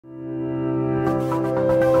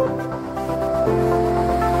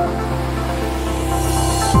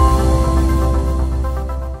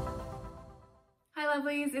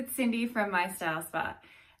it's Cindy from MyStyleSpot.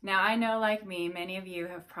 Now I know, like me, many of you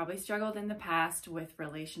have probably struggled in the past with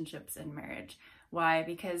relationships and marriage. Why?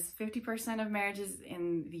 Because 50% of marriages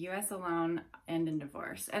in the US alone end in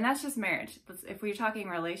divorce. And that's just marriage. If we're talking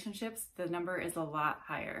relationships, the number is a lot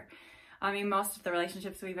higher. I mean, most of the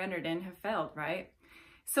relationships we've entered in have failed, right?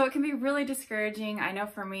 So it can be really discouraging. I know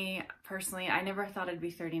for me personally, I never thought I'd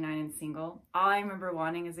be 39 and single. All I remember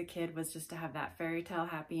wanting as a kid was just to have that fairy tale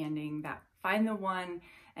happy ending, that find the one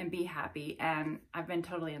and be happy. And I've been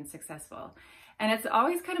totally unsuccessful. And it's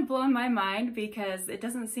always kind of blown my mind because it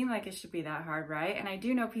doesn't seem like it should be that hard, right? And I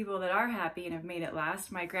do know people that are happy and have made it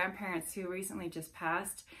last. My grandparents, who recently just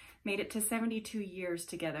passed, made it to 72 years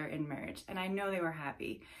together in marriage. And I know they were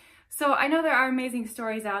happy. So I know there are amazing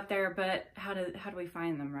stories out there, but how do we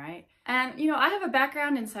find them, right? And you know, I have a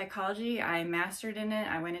background in psychology. I mastered in it.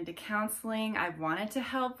 I went into counseling. I've wanted to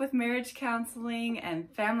help with marriage counseling and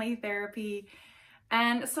family therapy.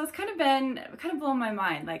 And so it's kind of blown my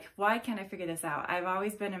mind. Like, why can't I figure this out? I've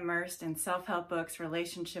always been immersed in self-help books,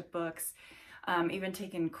 relationship books, even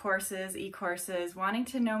taken courses, e-courses, wanting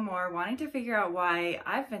to know more, wanting to figure out why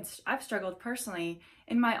I've struggled personally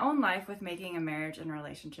in my own life with making a marriage and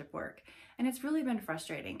relationship work. And it's really been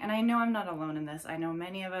frustrating. And I know I'm not alone in this. I know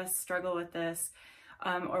many of us struggle with this,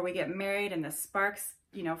 or we get married and the sparks,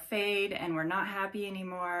 you know, fade and we're not happy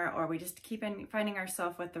anymore, or we just keep finding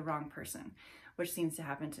ourselves with the wrong person, which seems to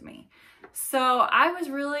happen to me. So I was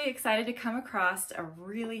really excited to come across a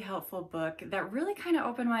really helpful book that really kind of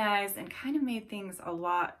opened my eyes and kind of made things a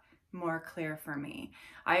lot more clear for me.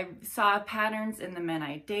 I saw patterns in the men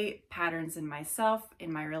I date, patterns in myself,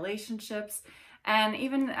 in my relationships, and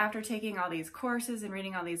even after taking all these courses and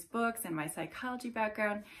reading all these books and my psychology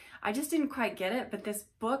background, I just didn't quite get it. But this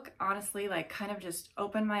book, honestly, like kind of just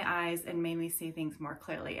opened my eyes and made me see things more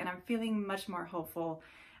clearly. And I'm feeling much more hopeful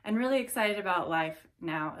and really excited about life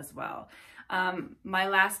now as well. My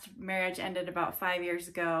last marriage ended about 5 years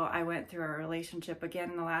ago. I went through a relationship again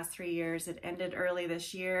in the last 3 years. It ended early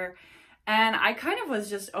this year. And I kind of was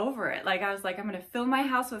just over it. Like, I was like, I'm going to fill my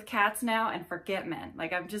house with cats now and forget men.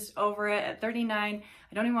 Like, I'm just over it at 39.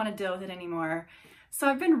 I don't even want to deal with it anymore. So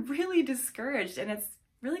I've been really discouraged, and it's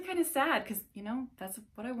really kind of sad because, you know, that's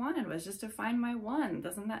what I wanted, was just to find my one.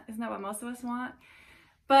 Isn't that what most of us want?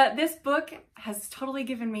 But this book has totally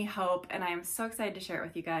given me hope, and I am so excited to share it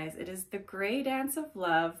with you guys. It is The Gray Dance of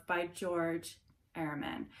Love by George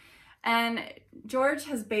Araman. And George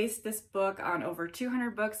has based this book on over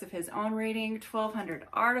 200 books of his own reading, 1,200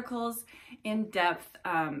 articles, in-depth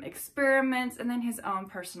experiments, and then his own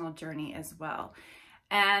personal journey as well.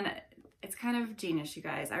 And it's kind of genius, you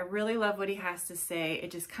guys. I really love what he has to say. It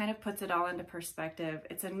just kind of puts it all into perspective.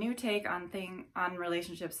 It's a new take on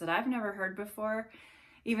relationships that I've never heard before,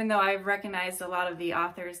 even though I've recognized a lot of the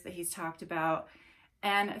authors that he's talked about.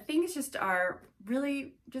 And things just are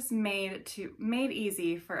really just made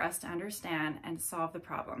easy for us to understand and solve the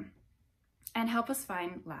problem and help us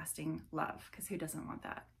find lasting love, because who doesn't want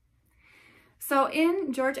that? So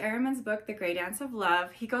in George Araman's book, The Gray Dance of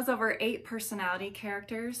Love, he goes over 8 personality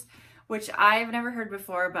characters, which I've never heard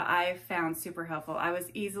before, but I found super helpful. I was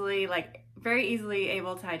very easily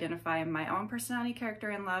able to identify my own personality character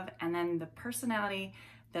in love, and then the personality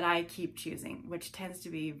that I keep choosing, which tends to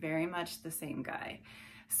be very much the same guy.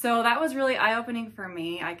 So that was really eye-opening for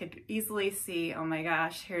me. I could easily see, oh my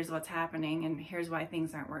gosh, here's what's happening and here's why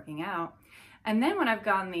things aren't working out. And then when I've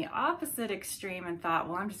gone the opposite extreme and thought,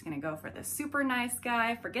 well, I'm just gonna go for the super nice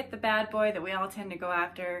guy, forget the bad boy that we all tend to go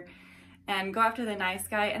after, and go after the nice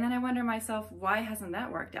guy. And then I wonder myself, why hasn't that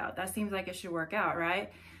worked out? That seems like it should work out,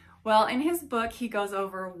 right? Well, in his book, he goes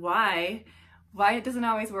over why it doesn't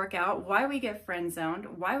always work out, why we get friend zoned,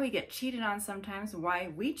 why we get cheated on sometimes, why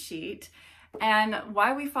we cheat, and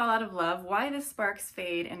why we fall out of love, why the sparks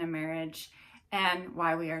fade in a marriage, and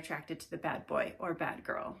why we are attracted to the bad boy or bad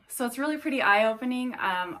girl. So it's really pretty eye-opening.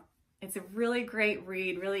 It's a really great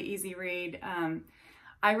read, really easy read.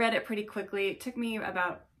 I read it pretty quickly. It took me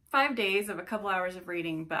about 5 days of a couple hours of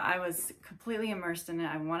reading, but I was completely immersed in it.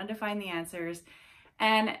 I wanted to find the answers.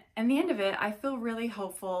 And in the end of it, I feel really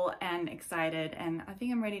hopeful and excited, and I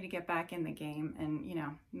think I'm ready to get back in the game and, you know,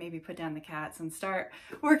 maybe put down the cats and start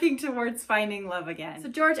working towards finding love again. So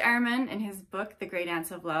George Araman, in his book, The Gray Dance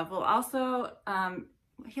of Love, will also,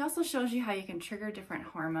 he also shows you how you can trigger different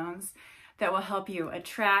hormones that will help you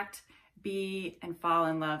attract, be, and fall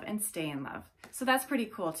in love and stay in love. So that's pretty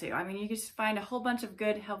cool too. I mean, you can just find a whole bunch of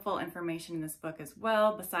good, helpful information in this book as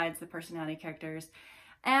well, besides the personality characters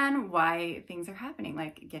and why things are happening,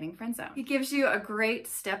 like getting friend zoned. He gives you a great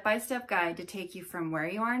step-by-step guide to take you from where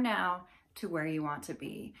you are now to where you want to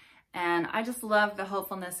be. And I just love the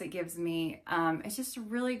hopefulness it gives me. It's just a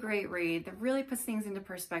really great read that really puts things into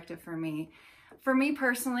perspective for me. For me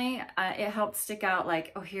personally, it helped stick out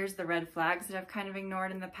like, oh, here's the red flags that I've kind of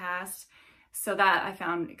ignored in the past. So that I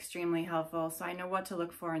found extremely helpful. So I know what to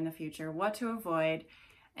look for in the future, what to avoid,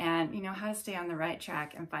 and you know how to stay on the right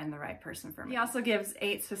track and find the right person for me. He also gives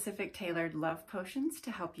 8 specific tailored love potions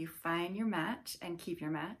to help you find your match and keep your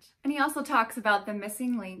match. And he also talks about the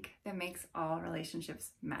missing link that makes all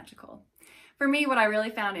relationships magical. For me, what I really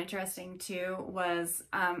found interesting too was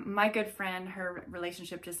my good friend, her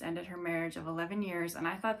relationship just ended, her marriage of 11 years, and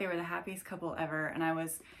I thought they were the happiest couple ever, and I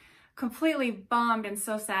was completely bummed and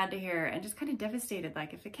so sad to hear and just kind of devastated,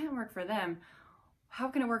 like if it can't work for them, how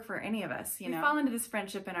can it work for any of us? You know, we fall into this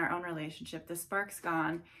friendship in our own relationship, the spark's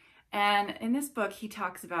gone. And in this book, he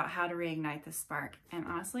talks about how to reignite the spark. And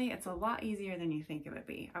honestly, it's a lot easier than you think it would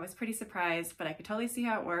be. I was pretty surprised, but I could totally see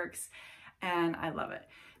how it works. And I love it.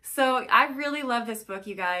 So I really love this book,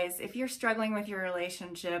 you guys. If you're struggling with your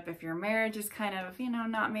relationship, if your marriage is kind of, you know,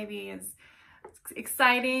 not maybe as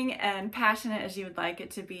exciting and passionate as you would like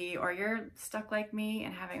it to be, or you're stuck like me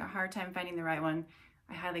and having a hard time finding the right one,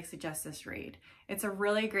 I highly suggest this read. It's a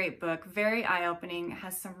really great book, very eye-opening,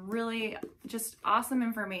 has some really just awesome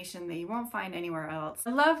information that you won't find anywhere else. I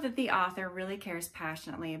love that the author really cares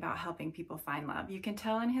passionately about helping people find love. You can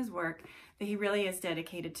tell in his work that he really is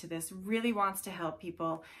dedicated to this, really wants to help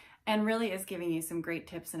people, and really is giving you some great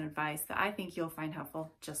tips and advice that I think you'll find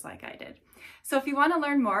helpful, just like I did. So if you want to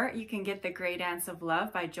learn more, you can get The Grey Dance of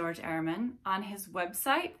Love by George Araman on his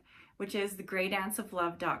website, which is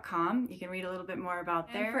thegreydanceoflove.com. You can read a little bit more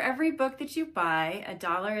about there. And for every book that you buy,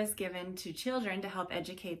 $1 is given to children to help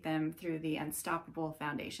educate them through the Unstoppable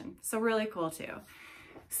Foundation. So really cool too.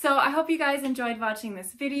 So I hope you guys enjoyed watching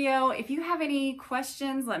this video. If you have any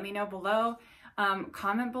questions, let me know below.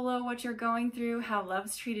 Comment below what you're going through, how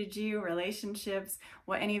love's treated you, relationships,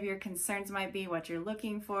 what any of your concerns might be, what you're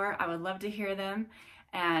looking for. I would love to hear them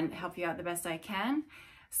and help you out the best I can.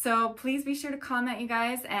 So please be sure to comment, you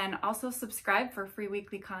guys, and also subscribe for free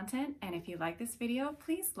weekly content. And if you like this video,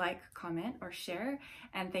 please like, comment, or share.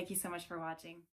 And thank you so much for watching.